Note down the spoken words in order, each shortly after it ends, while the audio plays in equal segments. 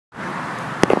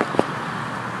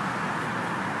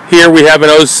Here we have an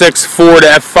 '06 Ford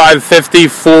F550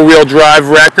 four-wheel drive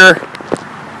wrecker.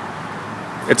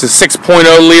 It's a 6.0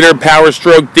 liter Power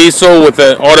Stroke diesel with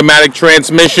an automatic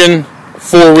transmission,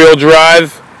 four-wheel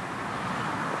drive.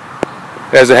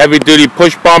 It has a heavy-duty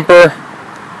push bumper,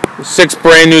 6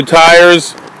 brand new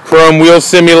tires, chrome wheel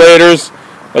simulators,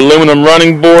 aluminum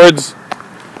running boards.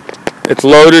 It's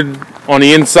loaded on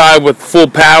the inside with full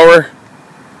power,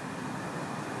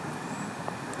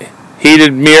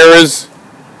 heated mirrors.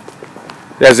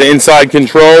 It has the inside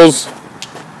controls,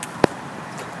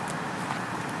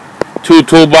 2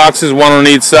 toolboxes, one on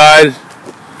each side.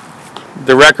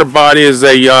 The wrecker body is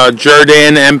a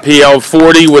Jordan MPL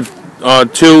 40 with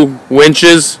 2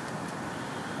 winches,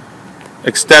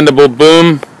 extendable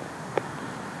boom.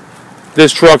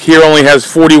 This truck here only has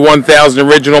 41,000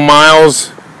 original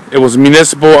miles. It was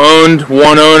municipal owned,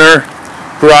 one owner,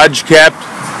 garage kept.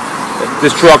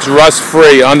 This truck's rust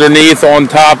free, underneath, on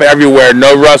top, everywhere,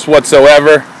 no rust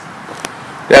whatsoever.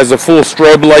 It has a full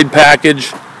strobe light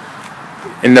package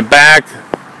in the back,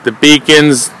 the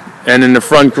beacons, and in the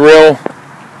front grille.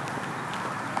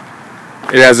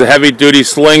 It has a heavy duty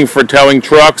sling for towing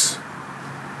trucks.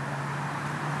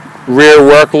 Rear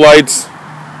work lights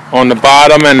on the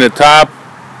bottom and the top.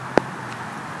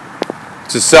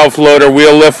 It's a self-loader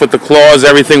wheel lift with the claws.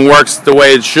 Everything works the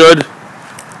way it should.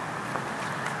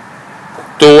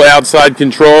 Dual outside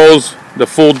controls, the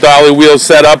full dolly wheel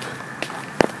setup.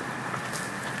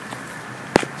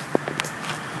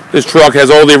 This truck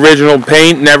has all the original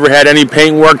paint, never had any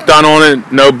paint work done on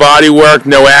it, no body work,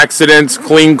 no accidents,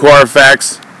 clean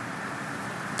Carfax.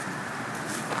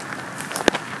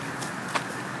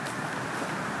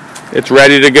 It's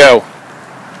ready to go.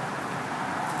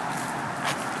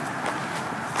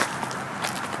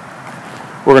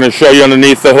 We're going to show you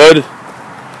underneath the hood.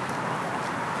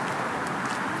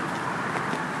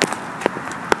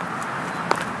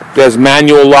 There's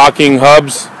manual locking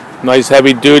hubs, nice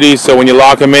heavy duty, so when you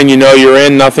lock them in, you know you're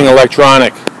in, nothing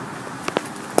electronic.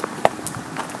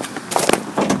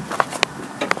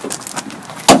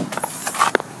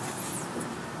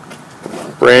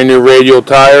 Brand new radial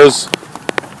tires.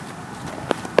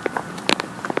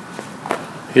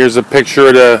 Here's a picture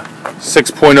of the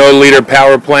 6.0 liter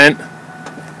power plant.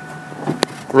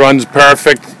 Runs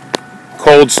perfect.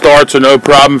 Cold starts are no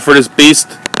problem for this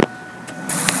beast.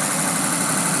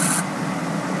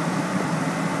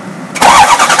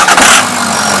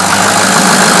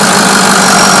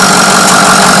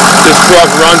 This truck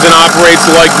runs and operates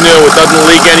like new. It doesn't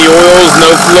leak any oils,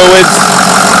 no fluids.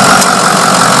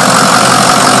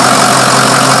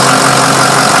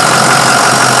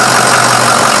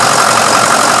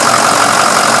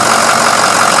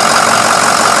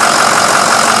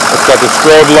 It's got the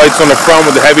strobe lights on the front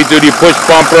with the heavy duty push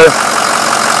bumper.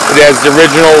 It has the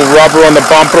original rubber on the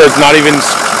bumper. It's not even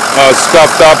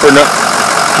scuffed up or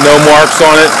no marks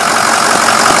on it.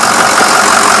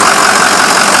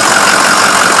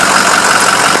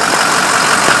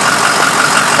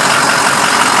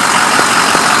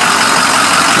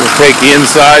 We'll take the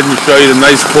inside and show you the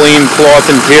nice clean cloth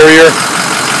interior.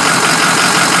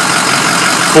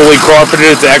 Fully carpeted,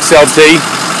 it's XLT.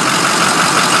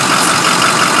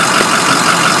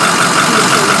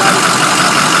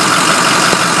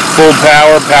 Full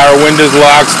power windows,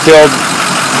 locks, tilt,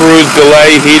 cruise,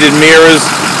 delay, heated mirrors.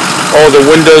 All the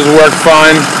windows work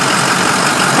fine.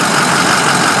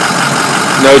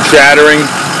 No chattering.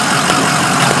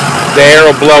 The air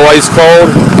will blow ice cold.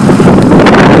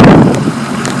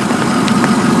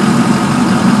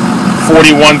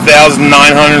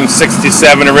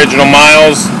 41,967 original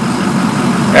miles.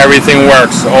 Everything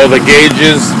works. All the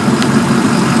gauges,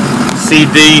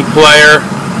 CD player,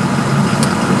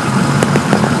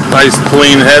 nice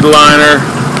clean headliner.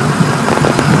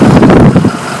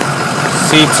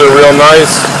 Seats are real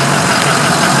nice.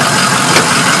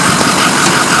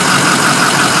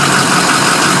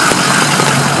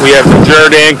 We have the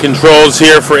Jordan controls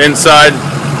here for inside,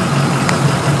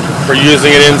 for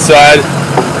using it inside.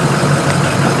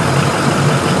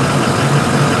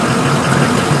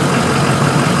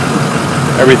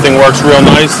 Everything works real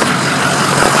nice.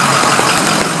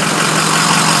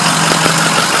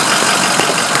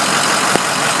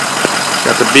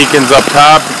 Got the beacons up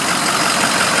top.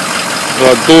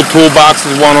 Dual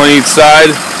toolboxes, one on each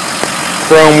side.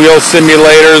 Chrome wheel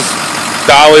simulators,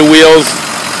 dolly wheels.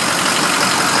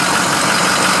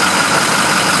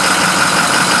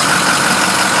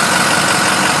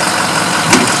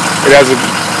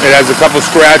 It has a couple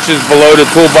scratches below the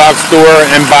toolbox door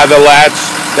and by the latch.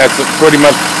 That's pretty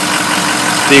much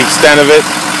the extent of it.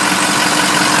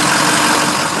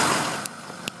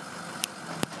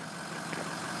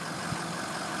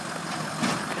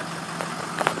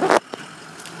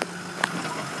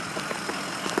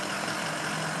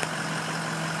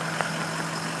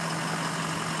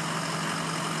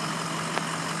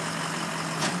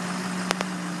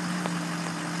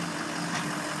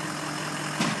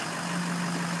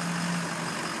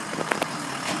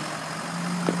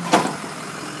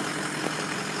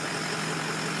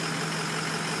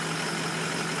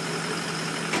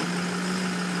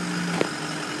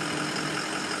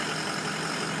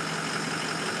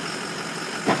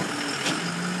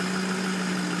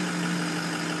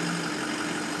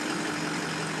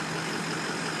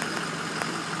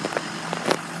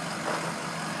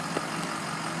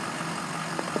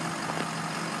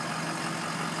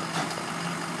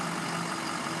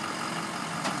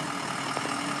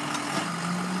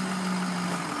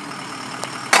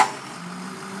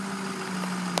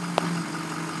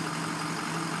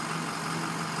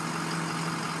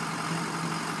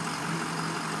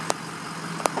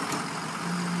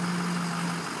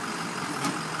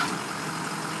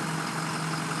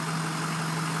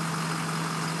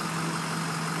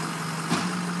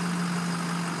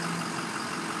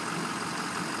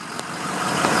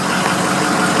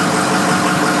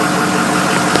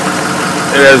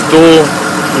 It has dual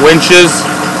winches.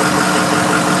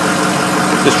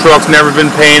 This truck's never been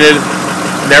painted,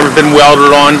 never been welded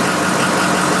on.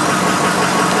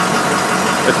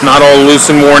 It's not all loose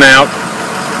and worn out.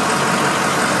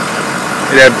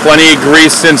 It had plenty of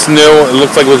grease since new. It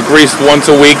looks like it was greased once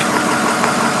a week.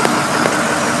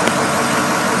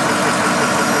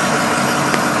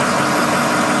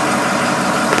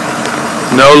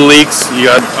 No leaks.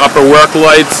 You got upper work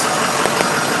lights.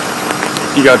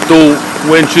 You got dual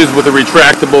winches with a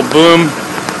retractable boom.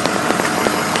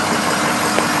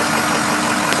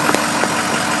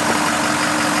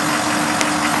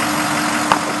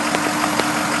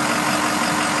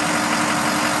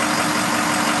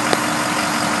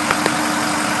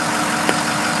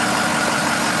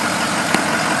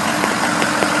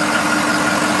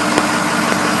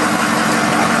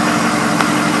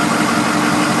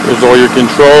 There's all your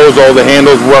controls, all the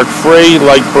handles work free,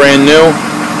 like brand new.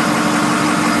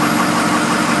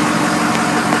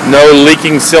 No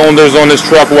leaking cylinders on this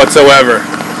truck whatsoever.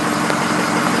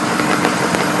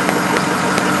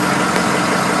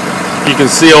 You can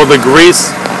see all the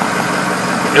grease.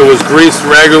 It was greased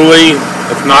regularly,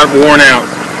 it's not worn out.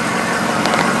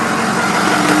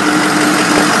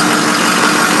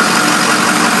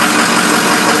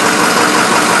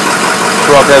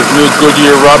 Truck has new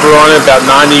Goodyear rubber on it, about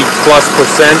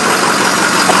 90+%.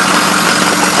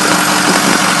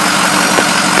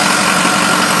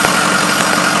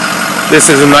 This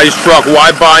is a nice truck.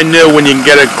 Why buy new when you can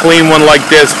get a clean one like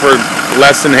this for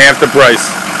less than half the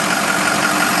price?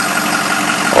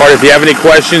 Alright, if you have any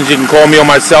questions, you can call me on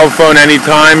my cell phone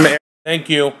anytime. Thank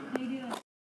you.